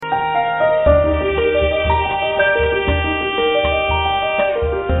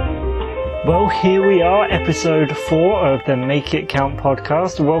here we are, episode 4 of the Make It Count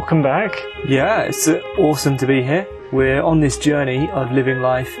podcast. Welcome back. Yeah, it's awesome to be here. We're on this journey of living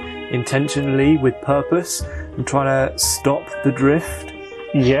life intentionally with purpose and trying to stop the drift.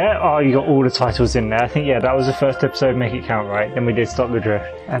 Yeah, you got all the titles in there. I think, that was the first episode, Make It Count, right? Then we did Stop the Drift.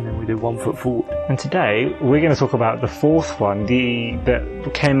 And then we did 1 Foot Forward. And today, we're going to talk about the fourth one,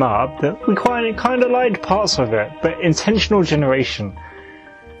 that came up, that we kind of liked parts of it, but intentional generation.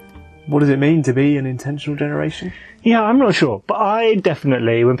 What does it mean to be an intentional generation? Yeah, I'm not sure. But I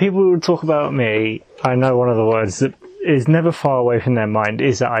definitely, when people talk about me, I know one of the words that is never far away from their mind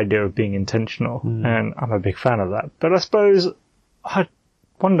is that idea of being intentional. And I'm a big fan of that. But I suppose, I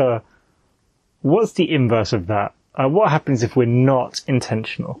wonder, what's the inverse of that? What happens if we're not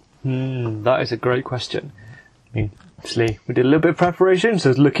intentional? That is a great question. I mean, obviously, we did a little bit of preparation, so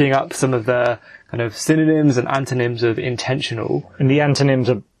I was looking up some of the kind of synonyms and antonyms of intentional. And the antonyms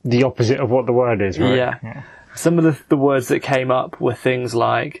are the opposite of what the word is, right? Yeah. Some of the words that came up were things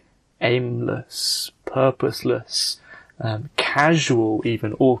like aimless, purposeless, casual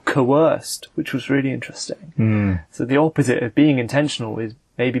even, or coerced, which was really interesting. So the opposite of being intentional is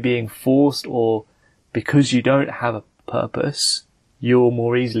maybe being forced, or because you don't have a purpose, you're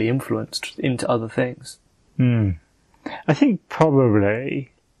more easily influenced into other things. I think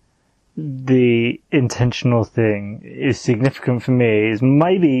probably the intentional thing is significant for me, is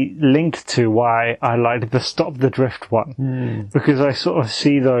maybe linked to why I like the Stop the Drift one. Because I sort of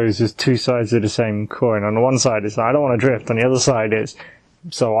see those as two sides of the same coin. On the one side it's I don't want to drift, on the other side is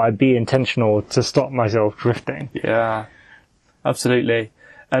so I'd be intentional to stop myself drifting. Yeah, absolutely.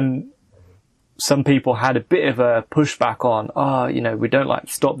 And some people had a bit of a pushback on, we don't like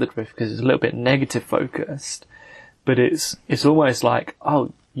Stop the Drift because it's a little bit negative focused. But it's almost like,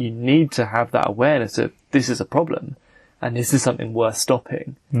 you need to have that awareness of this is a problem and this is something worth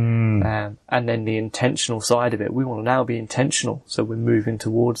stopping. And then the intentional side of it, we want to now be intentional. So we're moving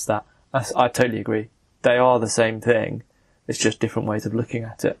towards that. I totally agree. They are the same thing. It's just different ways of looking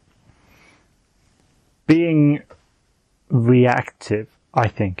at it. Being reactive, I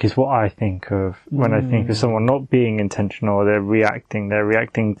think, is what I think of when I think of someone not being intentional. They're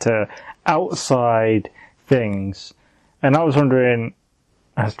reacting to outside things. And I was wondering,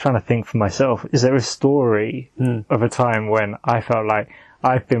 I was trying to think for myself, is there a story of a time when I felt like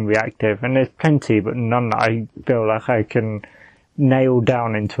I've been reactive? And there's plenty, but none that I feel like I can nail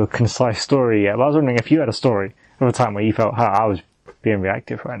down into a concise story yet. But I was wondering if you had a story of a time where you felt, I was being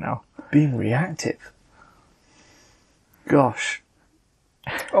reactive right now. Being reactive? Gosh.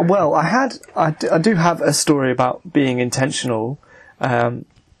 Well, I do have a story about being intentional,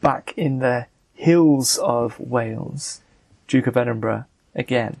 back in the hills of Wales, Duke of Edinburgh.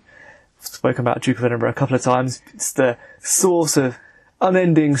 Again, I've spoken about Duke of Edinburgh a couple of times. It's the source of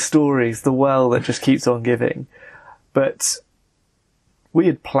unending stories, the well that just keeps on giving. But we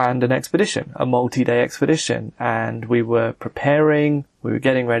had planned an expedition, a multi-day expedition, and we were preparing, we were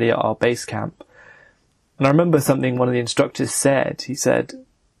getting ready at our base camp. And I remember something one of the instructors said. He said,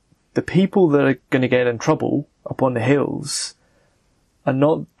 the people that are going to get in trouble up on the hills are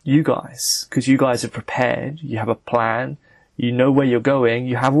not you guys, because you guys are prepared, you have a plan, you know where you're going,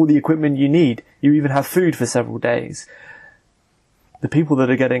 you have all the equipment you need, you even have food for several days. The people that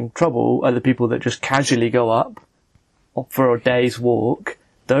are getting trouble are the people that just casually go up for a day's walk,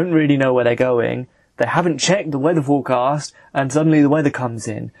 don't really know where they're going, they haven't checked the weather forecast, and suddenly the weather comes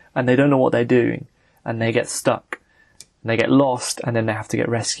in, and they don't know what they're doing, and they get stuck, and they get lost, and then they have to get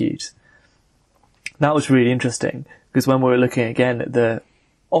rescued. That was really interesting, because when we were looking again at the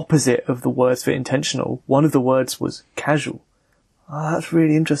opposite of the words for intentional, one of the words was casual. That's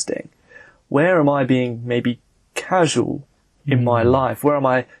really interesting. Where am I being maybe casual in my life? Where am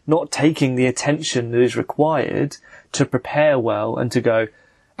I not taking the attention that is required to prepare well and to go,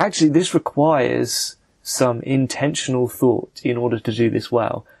 actually, this requires some intentional thought in order to do this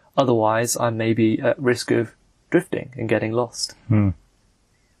well. Otherwise, I may be at risk of drifting and getting lost. Yeah,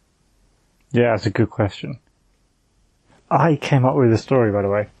 that's a good question. I came up with a story, by the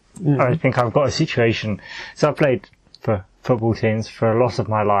way. I think I've got a situation. So I played for football teams for a lot of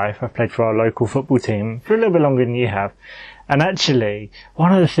my life. I've played for our local football team for a little bit longer than you have. And actually,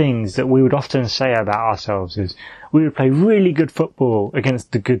 one of the things that we would often say about ourselves is we would play really good football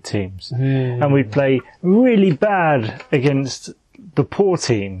against the good teams. And we'd play really bad against the poor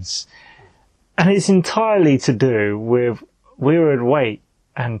teams. And it's entirely to do with we would wait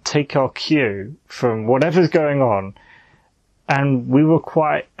and take our cue from whatever's going on. And we were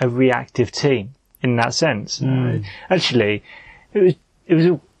quite a reactive team in that sense. Actually, it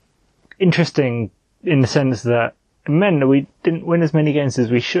was interesting in the sense that it meant that we didn't win as many games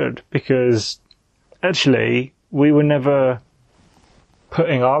as we should, because actually, we were never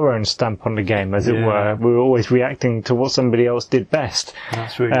putting our own stamp on the game, as it were. We were always reacting to what somebody else did best.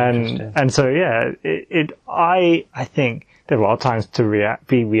 That's really interesting. And so, yeah, I think there are times to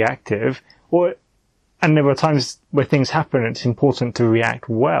be reactive, and there are times where things happen and it's important to react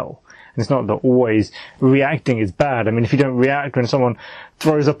well. And it's not that always reacting is bad. I mean, if you don't react when someone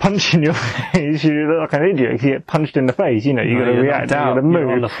throws a punch in your face, you look like an idiot. If you get punched in the face, you got to react, you got to move.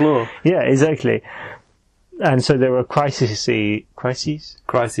 You're on the floor. Yeah, exactly. And so there were crises,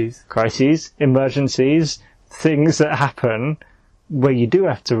 emergencies, things that happen where you do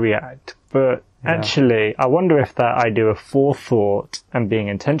have to react. But actually, I wonder if that idea of forethought and being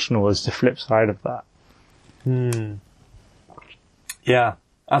intentional is the flip side of that. Yeah,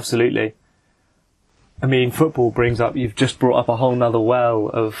 absolutely. I mean, football you've just brought up a whole nother well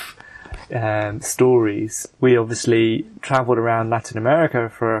of stories. We obviously travelled around Latin America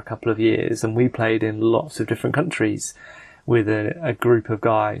for a couple of years, and we played in lots of different countries with a group of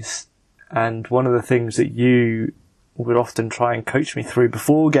guys. And one of the things that you would often try and coach me through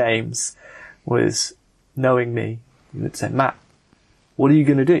before games was, knowing me, you would say, Matt, what are you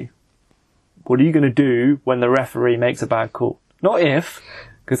going to do? What are you going to do when the referee makes a bad call? Not if,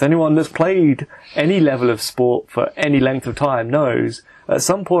 because anyone that's played any level of sport for any length of time knows at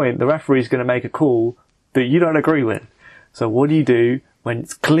some point the referee's going to make a call that you don't agree with. So what do you do when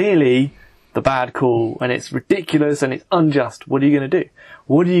it's clearly the bad call and it's ridiculous and it's unjust? What are you going to do?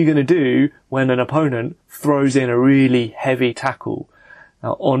 What are you going to do when an opponent throws in a really heavy tackle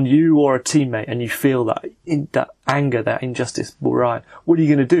on you or a teammate and you feel that anger, that injustice? Right. What are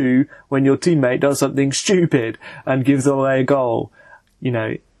you going to do when your teammate does something stupid and gives away a goal?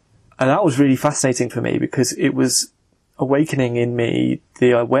 And that was really fascinating for me, because it was awakening in me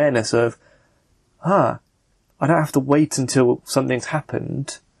the awareness of, I don't have to wait until something's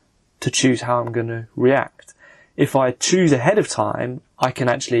happened to choose how I'm going to react. If I choose ahead of time, I can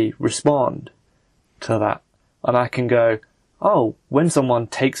actually respond to that. And I can go, when someone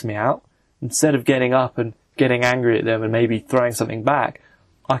takes me out, instead of getting up and getting angry at them and maybe throwing something back,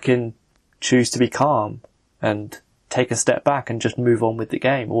 I can choose to be calm and take a step back and just move on with the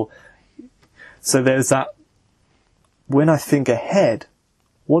game. So there's that, when I think ahead,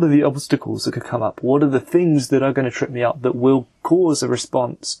 what are the obstacles that could come up? What are the things that are going to trip me up that will cause a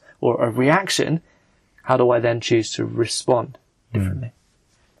response or a reaction? How do I then choose to respond differently?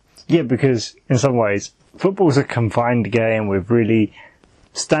 Yeah, because in some ways, football's a confined game with really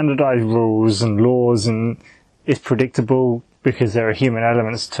standardized rules and laws, and it's predictable because there are human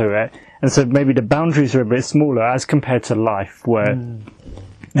elements to it. And so maybe the boundaries are a bit smaller as compared to life, where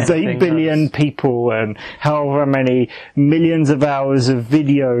there's 8 billion people and however many millions of hours of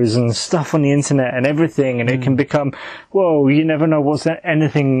videos and stuff on the internet and everything, and it can become, you never know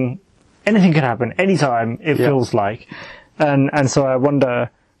anything could happen anytime, it feels like. And so I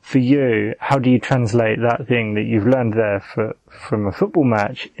wonder, for you, how do you translate that thing that you've learned there from a football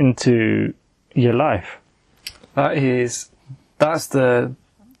match into your life? That's the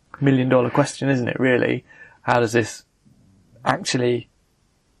 $1 million question, isn't it, really? How does this actually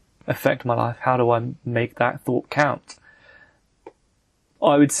affect my life? How do I make that thought count?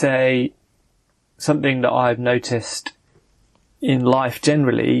 I would say something that I've noticed in life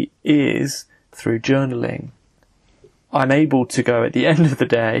generally is through journaling. I'm able to go at the end of the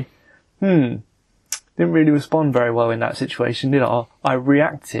day, didn't really respond very well in that situation, did I? I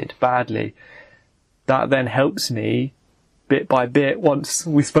reacted badly. That then helps me bit by bit. Once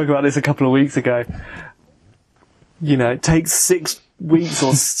we spoke about this a couple of weeks ago, it takes 6 weeks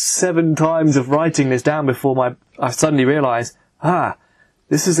or 7 times of writing this down before I suddenly realise,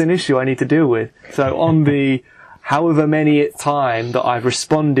 this is an issue I need to deal with. So on the however many time that I've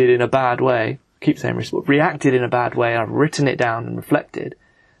responded in a bad way, reacted in a bad way, and I've written it down and reflected,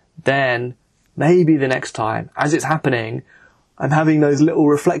 then maybe the next time, as it's happening, I'm having those little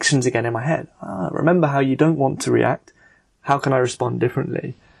reflections again in my head. Remember how you don't want to react? How can I respond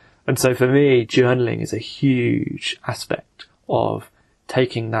differently? And so for me, journaling is a huge aspect of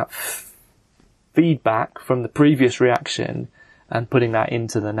taking that feedback from the previous reaction and putting that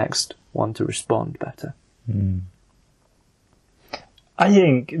into the next one to respond better. I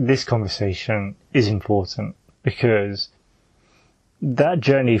think this conversation is important because that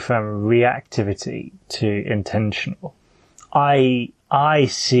journey from reactivity to intentional, I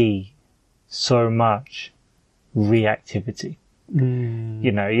see so much reactivity.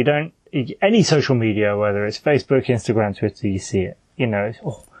 You don't, any social media, whether it's Facebook, Instagram, Twitter, you see it,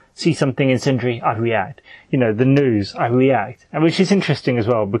 see something incendiary, I react. The news, I react. And which is interesting as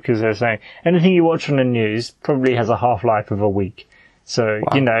well, because they're saying anything you watch on the news probably has a half-life of a week. So,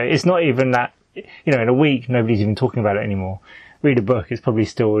 wow. It's not even that in a week, nobody's even talking about it anymore. Read a book, it's probably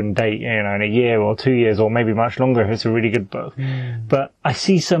still in date, in a year or 2 years, or maybe much longer if it's a really good book. But I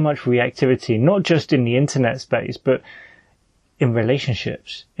see so much reactivity, not just in the internet space, but in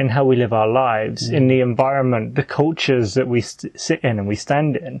relationships, in how we live our lives, in the environment, the cultures that we sit in and we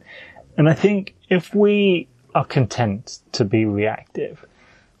stand in. And I think if we are content to be reactive,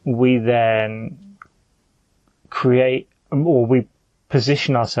 we then create, or we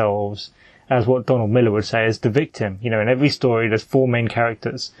position ourselves as what Donald Miller would say as the victim. In every story there's 4 main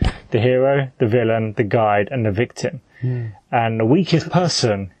characters: the hero, the villain, the guide, and the victim. And the weakest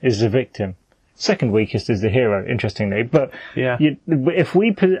person is the victim. Second weakest is the hero, interestingly. But if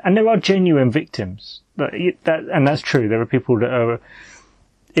we, and there are genuine victims, and that's true. There are people that are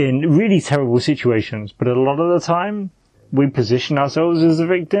in really terrible situations, but a lot of the time we position ourselves as a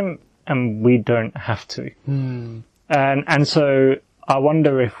victim, and we don't have to. And so I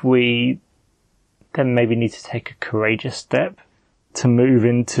wonder if we then maybe need to take a courageous step to move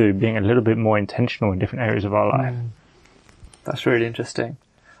into being a little bit more intentional in different areas of our life. That's really interesting.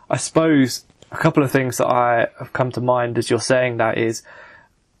 I suppose a couple of things that I have come to mind as you're saying that is,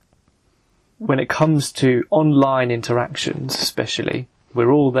 when it comes to online interactions especially,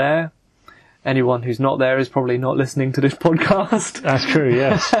 we're all there. Anyone who's not there is probably not listening to this podcast. That's true,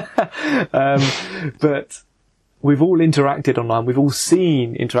 yes. But we've all interacted online. We've all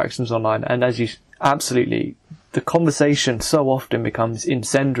seen interactions online. And as you absolutely, the conversation so often becomes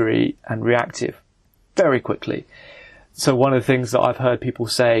incendiary and reactive very quickly. So one of the things that I've heard people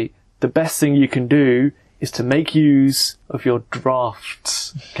say, the best thing you can do is to make use of your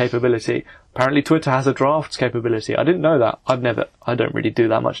drafts capability. Apparently Twitter has a drafts capability. I didn't know that. I don't really do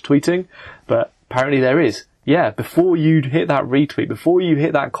that much tweeting, but apparently there is. Yeah, before you hit that retweet, before you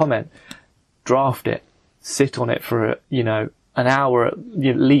hit that comment, draft it. Sit on it for, an hour at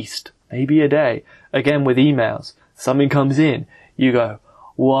least, maybe a day. Again, with emails. Something comes in, you go,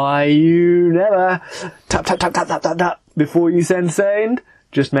 why you never tap, tap, tap, tap, tap, tap, tap, before you send.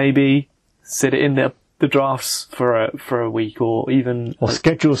 Just maybe sit it in the drafts for a week, or even... Or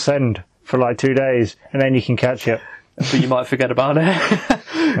schedule send for like 2 days, and then you can catch it. But you might forget about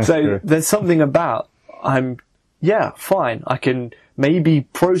it. So true. There's something about, fine, I can maybe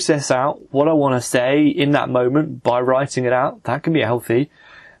process out what I want to say in that moment by writing it out. That can be healthy,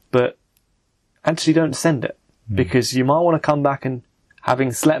 but actually don't send it, because you might want to come back and,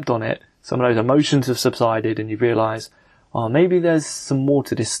 having slept on it, some of those emotions have subsided and you realise, oh, maybe there's some more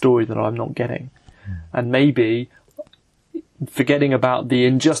to this story that I'm not getting. And maybe, forgetting about the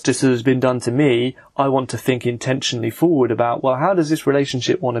injustice that has been done to me, I want to think intentionally forward about, well, how does this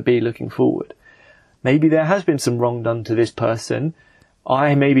relationship want to be looking forward? Maybe there has been some wrong done to this person.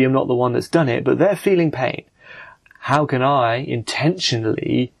 I maybe am not the one that's done it, but they're feeling pain. How can I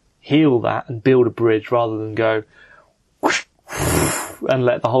intentionally heal that and build a bridge rather than go whoosh, and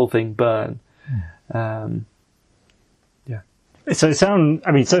let the whole thing burn? So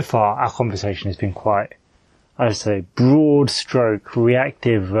so far our conversation has been quite, I would say, broad stroke,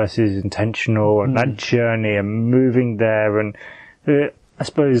 reactive versus intentional, and that journey and moving there. And I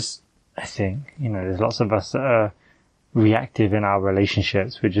think, there's lots of us that are reactive in our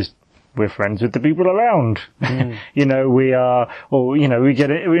relationships. We're friends with the people around. We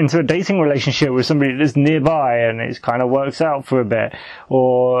get into a dating relationship with somebody that's nearby and it kind of works out for a bit.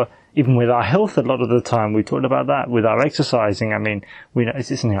 Or even with our health, a lot of the time, we talked about that with our exercising. I mean, we know it's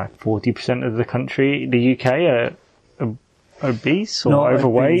something like 40% of the country, the UK, are obese or Not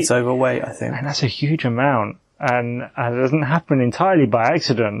overweight. Obese, overweight, I think. And that's a huge amount. And it doesn't happen entirely by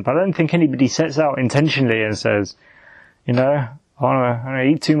accident. But I don't think anybody sets out intentionally and says, I want to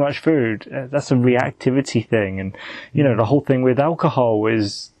eat too much food. That's a reactivity thing. And, the whole thing with alcohol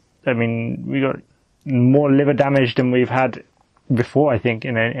is, we got more liver damage than we've had before, I think,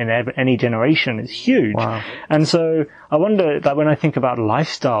 in any generation. It's huge. Wow. And so I wonder that when I think about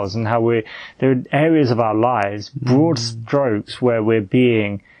lifestyles and how there are areas of our lives, broad strokes, where we're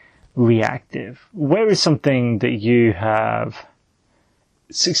being reactive. Where is something that you have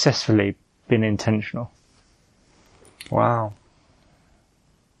successfully been intentional? Wow.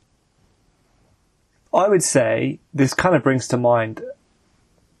 I would say this kind of brings to mind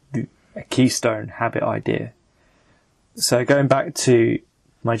a keystone habit idea. So going back to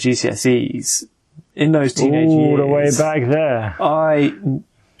my GCSEs, in those teenage years... All the way back there.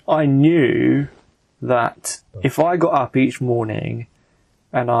 I knew that if I got up each morning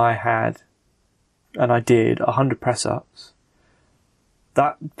and I did 100 press-ups,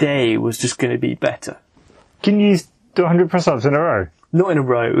 that day was just going to be better. Can you do 100 press-ups in a row? Not in a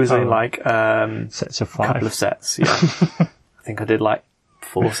row. It was in sets of 5. a couple of sets. Yeah. I think I did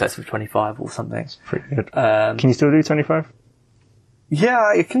 4 sets of 25 or something. Pretty good. Can you still do 25? Yeah,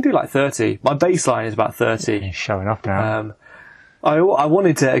 I can do like 30. My baseline is about 30. You're showing off now. I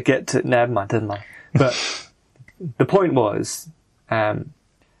wanted to get to... Never mind, doesn't matter. But the point was,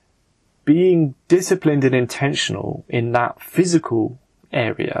 being disciplined and intentional in that physical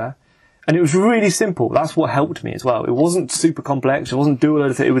area, and it was really simple. That's what helped me as well. It wasn't super complex. It wasn't do a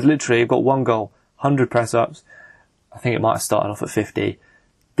load of things. It was literally, I've got one goal, 100 press-ups. I think it might have started off at 50.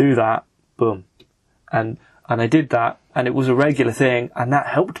 Do that, boom. And I did that, and it was a regular thing, and that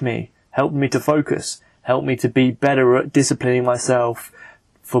helped me to focus, helped me to be better at disciplining myself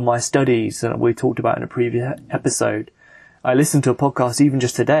for my studies that we talked about in a previous episode. I listened to a podcast even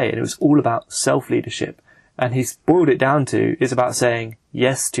just today, and it was all about self-leadership. And he's boiled it down to, it's about saying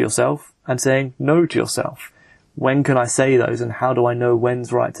yes to yourself and saying no to yourself. When can I say those, and how do I know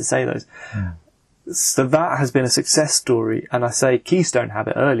when's right to say those? Yeah. So that has been a success story, and I say keystone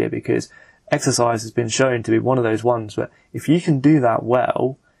habit earlier because exercise has been shown to be one of those ones where if you can do that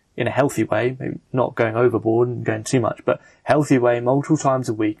well, in a healthy way, maybe not going overboard and going too much, but healthy way, multiple times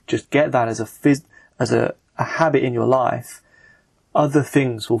a week, just get that as a habit in your life, other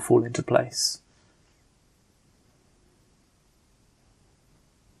things will fall into place.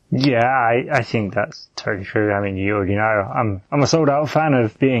 Yeah, I think that's totally true. I mean, you already know, I'm a sold out fan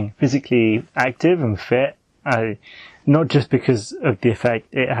of being physically active and fit. Not just because of the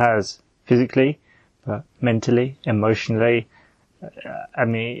effect it has physically, but mentally, emotionally. I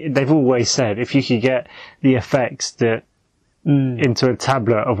mean, they've always said if you could get the effects that into a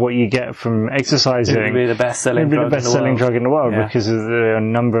tablet of what you get from exercising, it would be the best-selling drug in the world yeah. Because of the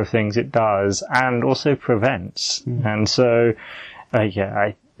number of things it does and also prevents. And so, like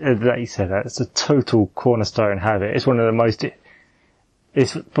you said, it's a total cornerstone habit. It's one of the most.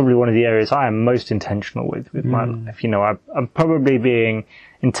 It's probably one of the areas I am most intentional with my life. You know, I'm probably being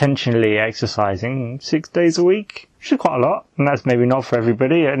intentionally exercising 6 days a week, which is quite a lot, and that's maybe not for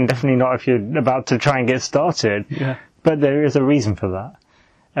everybody, and definitely not if you're about to try and get started. Yeah. But there is a reason for that,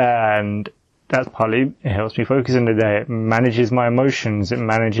 and that's partly it helps me focus in the day. It manages my emotions. It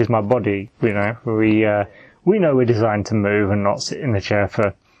manages my body. You know, we know we're designed to move and not sit in the chair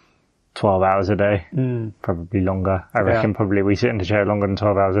for 12 hours a day, probably longer. I reckon probably we sit in the chair longer than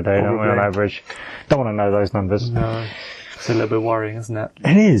 12 hours a day, don't we, on average? Don't want to know those numbers. No, it's a little bit worrying, isn't it?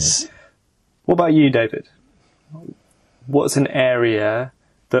 It is. What about you, David? What's an area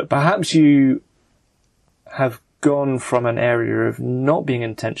that perhaps you have gone from an area of not being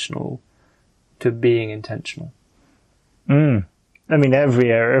intentional to being intentional? I mean,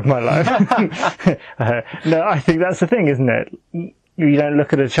 every area of my life. No, I think that's the thing, isn't it? You don't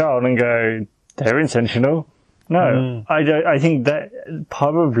look at a child and go, they're intentional. No, I don't. I think that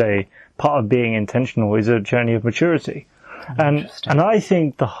probably part of being intentional is a journey of maturity. And I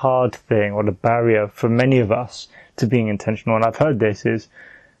think the hard thing or the barrier for many of us to being intentional, and I've heard this, is it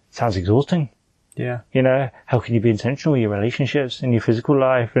sounds exhausting. Yeah. You know, how can you be intentional in your relationships and your physical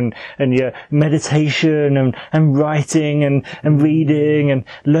life and your meditation and writing and reading and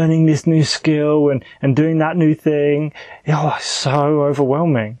learning this new skill and doing that new thing? Oh, it's so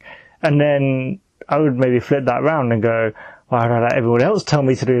overwhelming. And then I would maybe flip that around and go, why don't I let everyone else tell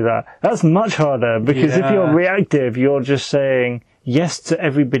me to do that? That's much harder because if you're reactive, you're just saying yes to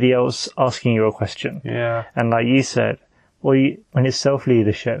everybody else asking you a question. Yeah. And like you said, when it's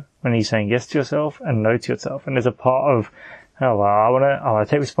self-leadership, when you're saying yes to yourself and no to yourself, and there's a part of, I want to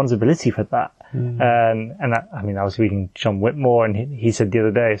take responsibility for that. And I was reading John Whitmore, and he said the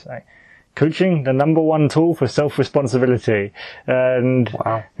other day, it's like, coaching, the number one tool for self-responsibility. And,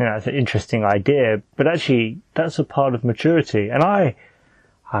 wow. You know, it's an interesting idea, but actually that's a part of maturity. And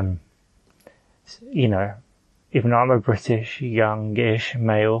I'm, you know, even though I'm a British, youngish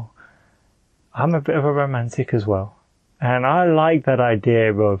male, I'm a bit of a romantic as well. And I like that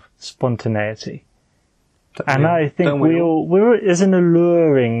idea of spontaneity. And I think there's an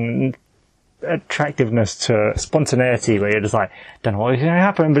alluring attractiveness to spontaneity where you're just like, don't know what's going to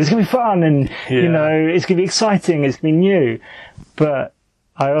happen, but it's going to be fun and, you know, it's going to be exciting, it's going to be new. But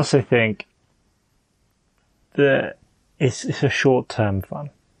I also think that it's a short-term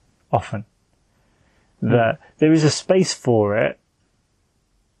fun, often. That there is a space for it,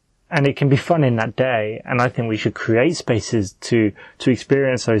 and it can be fun in that day, and I think we should create spaces to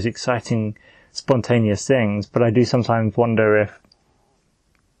experience those exciting, spontaneous things. But I do sometimes wonder if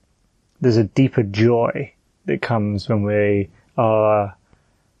there's a deeper joy that comes when we are.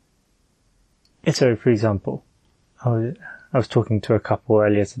 So, for example, I was talking to a couple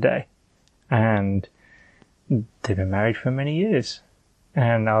earlier today, and they've been married for many years.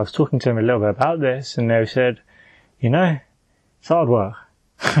 And I was talking to them a little bit about this, and they said, you know, it's hard work.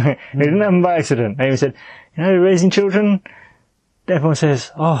 It didn't happen by accident. They even said, raising children, everyone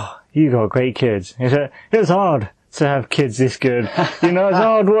says, oh, you got great kids. He said, it was hard to have kids this good. It's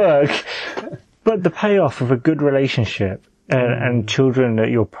hard work. But the payoff of a good relationship and children that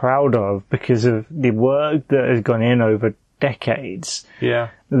you're proud of because of the work that has gone in over decades. Yeah.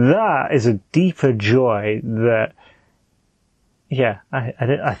 That is a deeper joy that,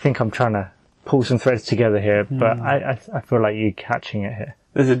 I think I'm trying to pull some threads together here, but I feel like you're catching it here.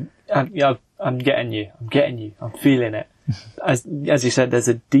 I'm getting you. I'm feeling it. As you said, there's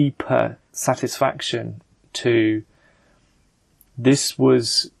a deeper satisfaction to this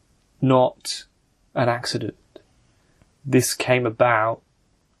was not an accident. This came about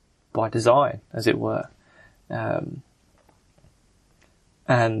by design, as it were. And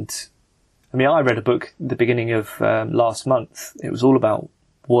I mean, I read a book at the beginning of last month. It was all about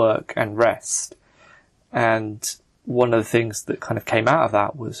work and rest. And one of the things that kind of came out of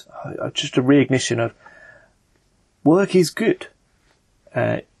that was just a reignition of work is good.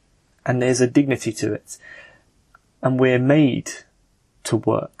 And there's a dignity to it. And we're made to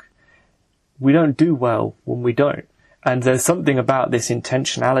work. We don't do well when we don't. And there's something about this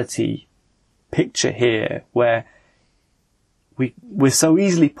intentionality picture here where we're so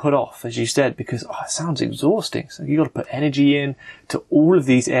easily put off, as you said, because it sounds exhausting. So you've got to put energy in to all of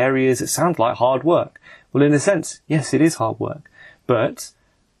these areas. It sounds like hard work. Well, in a sense, yes, it is hard work, but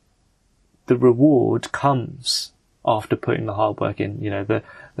the reward comes after putting the hard work in.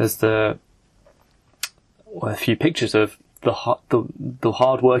 There's a few pictures of the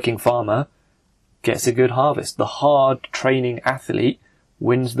hard-working farmer gets a good harvest. The hard training athlete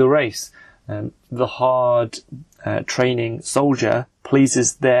wins the race. The hard training soldier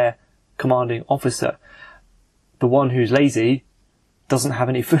pleases their commanding officer. The one who's lazy doesn't have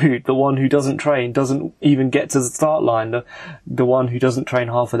any food. The one who doesn't train doesn't even get to the start line. The one who doesn't train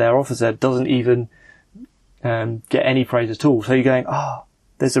half of their officer doesn't even get any praise at all. So you're going,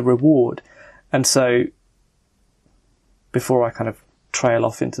 there's a reward. And so before I kind of trail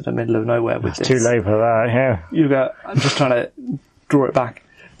off into the middle of nowhere with this. It's too late for that, yeah. You go, I'm just trying to draw it back.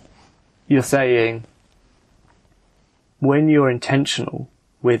 You're saying when you're intentional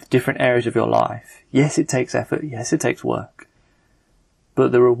with different areas of your life, yes, it takes effort, yes, it takes work,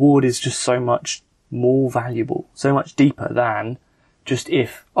 but the reward is just so much more valuable, so much deeper than just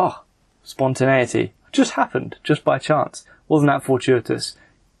spontaneity. Just happened, just by chance. Wasn't that fortuitous?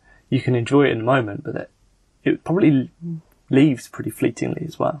 You can enjoy it in the moment, but it probably leaves pretty fleetingly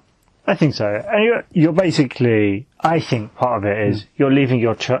as well. I think so. And you're basically, I think part of it is you're leaving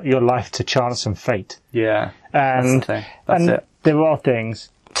your life to chance and fate. Yeah. And, that's it. There are things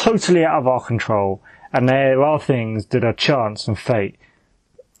totally out of our control, and there are things that are chance and fate.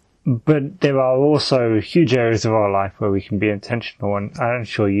 But there are also huge areas of our life where we can be intentional, and I'm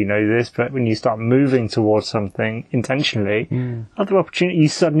sure you know this, but when you start moving towards something intentionally, other opportunities, you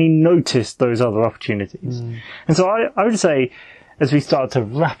suddenly notice those other opportunities. And so I would say, as we start to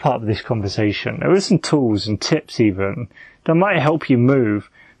wrap up this conversation, there are some tools and tips even that might help you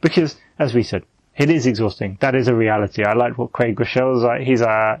move, because, as we said, it is exhausting. That is a reality. I like what Craig Groeschel was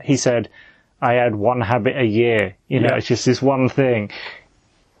like. He said, I add one habit a year. It's just this one thing.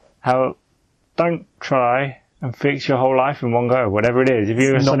 Don't try and fix your whole life in one go, whatever it is. If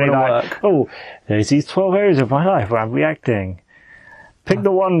you're suddenly like, there's these 12 areas of my life where I'm reacting. Pick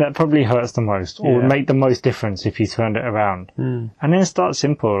the one that probably hurts the most, or would make the most difference if you turned it around. And then start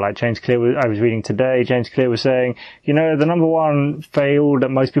simple. Like James Clear, I was reading today, James Clear was saying, the number one fail that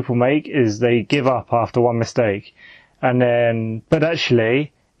most people make is they give up after one mistake. But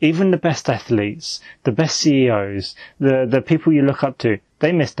actually, even the best athletes, the best CEOs, the people you look up to,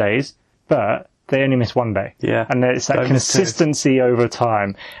 they miss days, but they only miss one day. Yeah. And it's that consistency over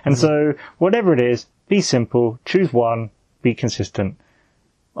time. And so, whatever it is, be simple, choose one, be consistent.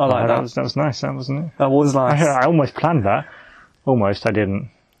 I like that. That was nice, that wasn't it? That was nice. I almost planned that. Almost, I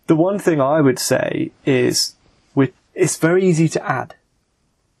didn't. The one thing I would say is, it's very easy to add.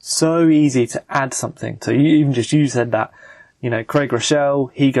 So easy to add something. So you said that, Craig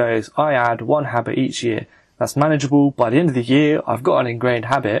Groeschel, he goes, I add one habit each year. That's manageable. By the end of the year, I've got an ingrained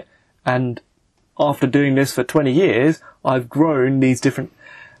habit. And after doing this for 20 years, I've grown these different...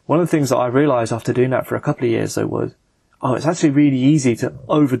 One of the things that I realised after doing that for a couple of years, though, was, it's actually really easy to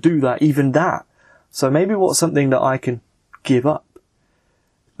overdo that, even that. So maybe what's something that I can give up?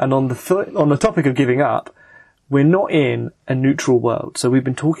 And on the topic of giving up, we're not in a neutral world. So we've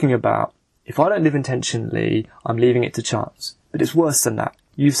been talking about, if I don't live intentionally, I'm leaving it to chance. But it's worse than that.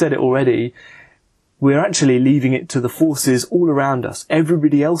 You've said it already. We're actually leaving it to the forces all around us,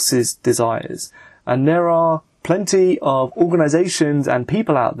 everybody else's desires. And there are plenty of organizations and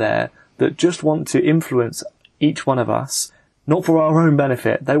people out there that just want to influence each one of us, not for our own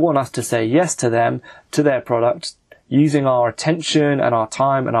benefit. They want us to say yes to them, to their product, using our attention and our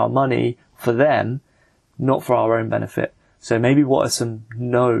time and our money for them, not for our own benefit. So maybe what are some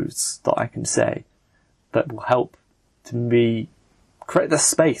no's that I can say that will help to me create the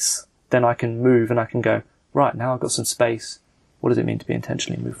space? Then I can move and I can go, right, now I've got some space. What does it mean to be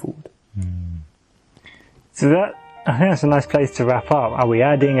intentionally move forward? So that, I think that's a nice place to wrap up. Are we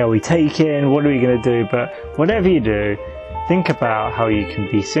adding? Are we taking? What are we going to do? But whatever you do, think about how you can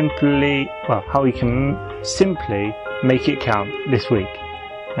how you can simply make it count this week.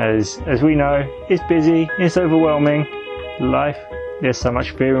 As we know, it's busy, it's overwhelming, life, there's so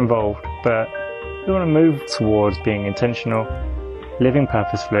much fear involved, but we want to move towards being intentional, living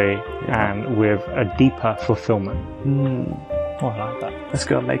purposefully, and with a deeper fulfillment. Oh, I like that. Let's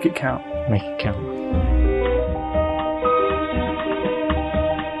go and make it count. Make it count.